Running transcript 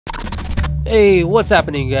Hey, what's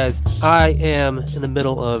happening, guys? I am in the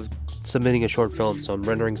middle of submitting a short film, so I'm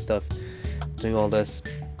rendering stuff, doing all this.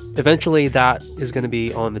 Eventually that is going to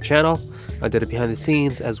be on the channel. I did it behind the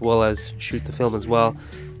scenes as well as shoot the film as well,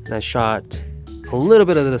 and I shot a little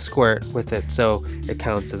bit of the squirt with it, so it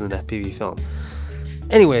counts as an FPV film.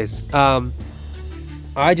 Anyways,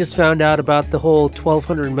 I just found out about the whole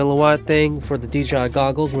 1200 milliwatt thing for the DJI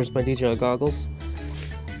goggles. Where's my DJI goggles?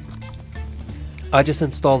 I just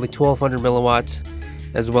installed the 1200 milliwatt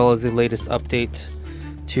as well as the latest update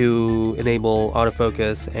to enable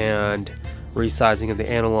autofocus and resizing of the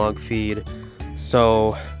analog feed.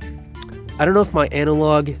 So I don't know if my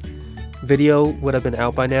analog video would have been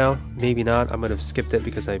out by now. Maybe not. I might have skipped it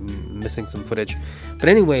because I'm missing some footage. But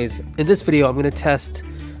anyways, in this video I'm going to test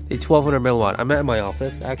the 1200 milliwatt. I'm at my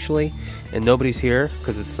office actually, and nobody's here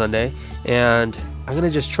because it's Sunday, and I'm going to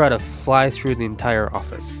just try to fly through the entire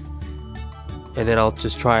office. And then I'll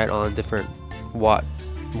just try it on different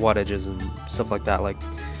wattages and stuff like that, like,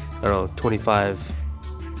 I don't know, 25,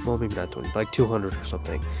 well, maybe not 20, like 200 or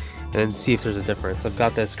something, and then see if there's a difference. I've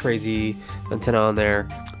got this crazy antenna on there.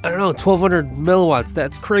 I don't know, 1200 milliwatts,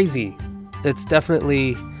 that's crazy. It's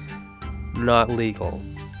definitely not legal.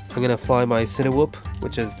 I'm gonna fly my Cinewhoop,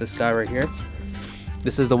 which is this guy right here.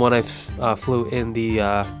 This is the one I flew in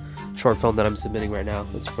the short film that I'm submitting right now.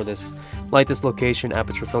 It's for this Light This Location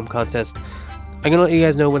Aperture Film Contest. I'm gonna let you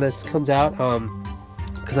guys know when this comes out,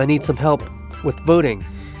 because I need some help with voting.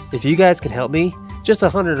 If you guys can help me, just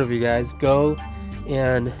 100 of you guys, go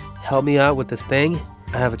and help me out with this thing.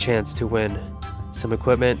 I have a chance to win some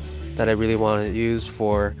equipment that I really want to use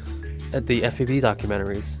for the FPV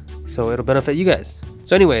documentaries. So it'll benefit you guys.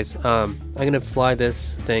 So anyways, I'm gonna fly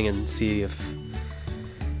this thing and see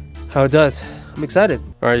how it does. I'm excited.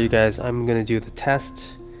 All right, you guys, I'm gonna do the test.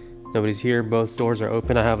 Nobody's here, both doors are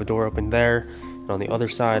open. I have a door open there, and on the other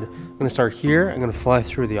side, I'm gonna start here. I'm gonna fly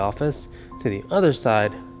through the office to the other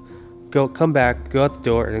side, come back, go out the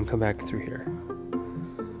door, and then come back through here.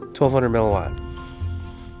 1200 milliwatt.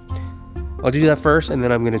 I'll do that first, and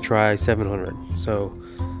then I'm gonna try 700. So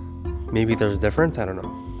maybe there's a difference, I don't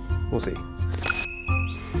know. We'll see.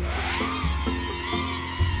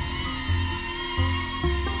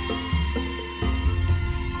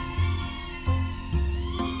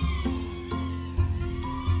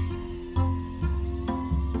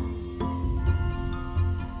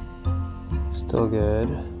 Still good.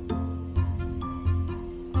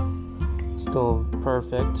 Still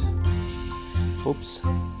perfect. Oops.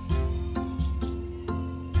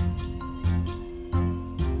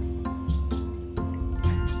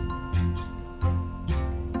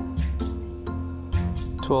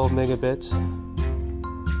 "12 megabits.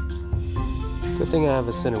 Good thing I have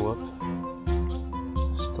a Cinewhoop.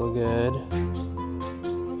 Still good.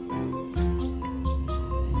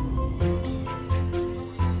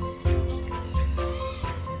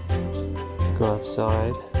 Go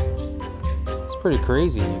outside. It's pretty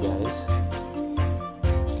crazy, you guys.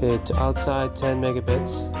 Okay, to outside 10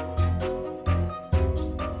 megabits.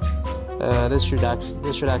 This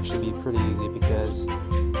should actually be pretty easy because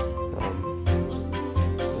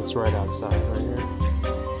it's right outside right here.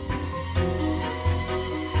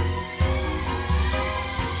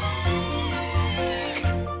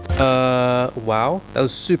 Wow, that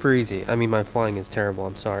was super easy. I mean, my flying is terrible,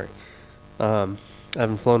 I'm sorry. I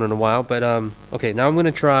haven't flown in a while, but okay, now I'm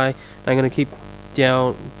gonna try. I'm gonna keep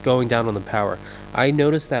going down on the power. I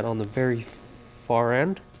noticed that on the very far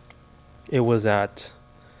end, it was at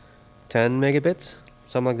 10 megabits,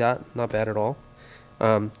 something like that. Not bad at all.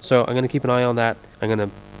 So I'm gonna keep an eye on that. I'm gonna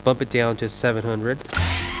bump it down to 700.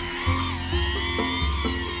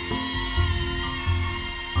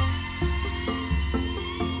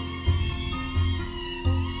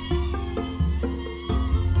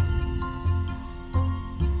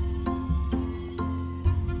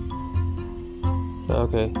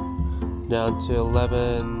 Okay, down to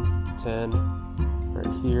 11, 10,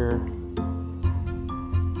 right here.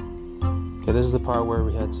 Okay, this is the part where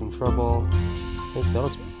we had some trouble. I think that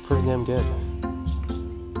was pretty damn good.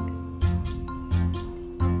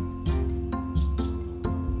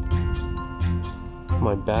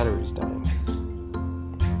 My battery's dying.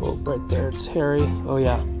 Oh, right there, it's hairy. Oh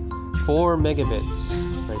yeah, 4 megabits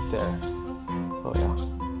right there. Oh yeah.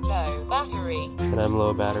 Low battery. And I'm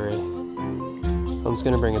low battery. I'm just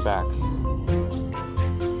gonna bring it back.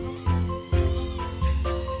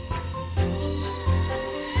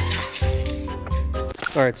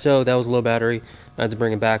 All right, so that was low battery. I had to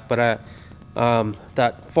bring it back, but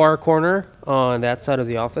that far corner on that side of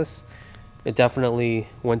the office, it definitely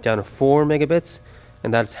went down to 4 megabits,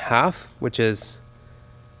 and that's half, which is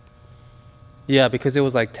Yeah, because it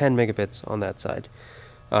was like 10 megabits on that side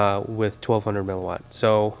with 1200 milliwatt.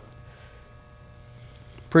 So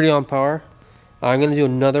pretty on par. I'm going to do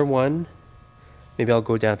another one. Maybe I'll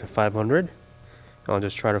go down to 500. I'll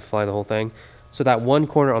just try to fly the whole thing. So that one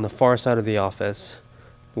corner on the far side of the office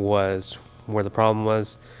was where the problem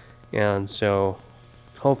was. And so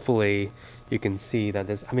hopefully you can see that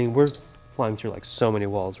this, I mean, we're flying through like so many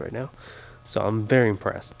walls right now. So I'm very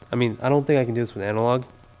impressed. I mean, I don't think I can do this with analog.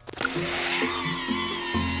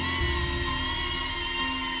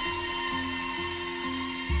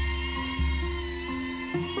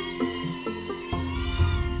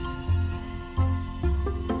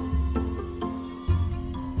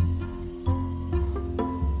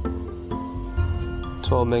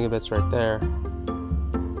 12 megabits right there.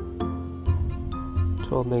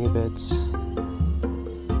 12 megabits.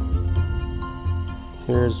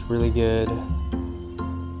 Here's really good.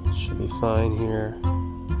 Should be fine here.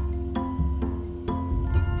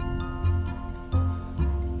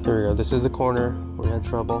 Here we go. This is the corner. We had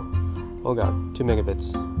trouble. Oh god, 2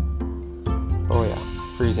 megabits. Oh yeah,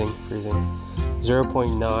 freezing.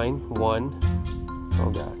 0.91. Oh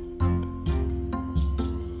god.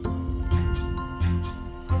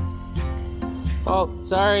 Oh,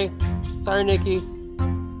 sorry, Nikki.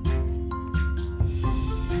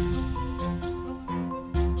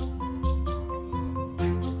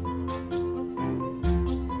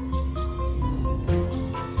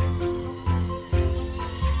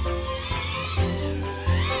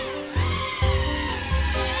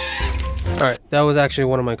 Alright, that was actually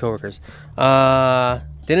one of my coworkers.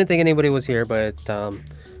 Didn't think anybody was here, but,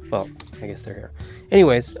 well, I guess they're here.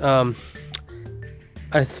 Anyways, I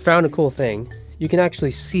found a cool thing. You can actually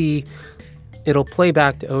see it'll play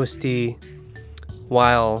back the OSD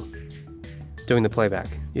while doing the playback.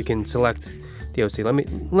 You can select the OSD.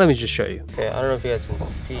 Let me just show you. Okay, I don't know if you guys can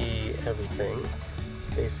see everything.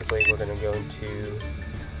 Basically, we're gonna go into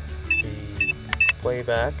the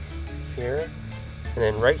playback here, and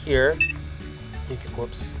then right here, you can,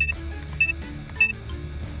 whoops.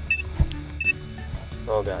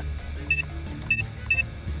 Oh god.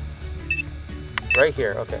 Right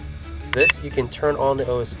here, okay. This, you can turn on the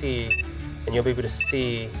OSD and you'll be able to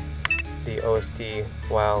see the OSD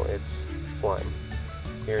while it's flying.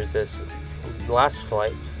 Here's this last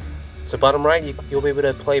flight. So bottom right, you'll be able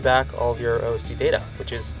to play back all of your OSD data,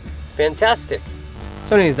 which is fantastic.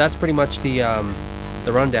 So anyways, that's pretty much the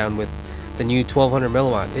rundown with the new 1200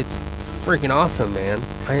 milliwatt. It's freaking awesome, man.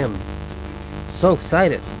 I am so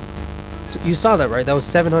excited. So you saw that, right? That was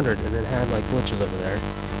 700 and it had like glitches over there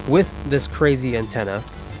with this crazy antenna.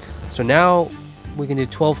 So now we can do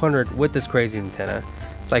 1200 with this crazy antenna.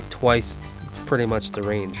 It's like twice pretty much the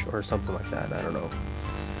range or something like that. I don't know.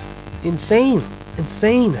 Insane.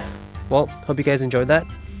 Well, hope you guys enjoyed that.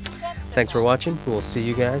 Thanks for watching. We'll see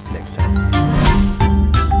you guys next time.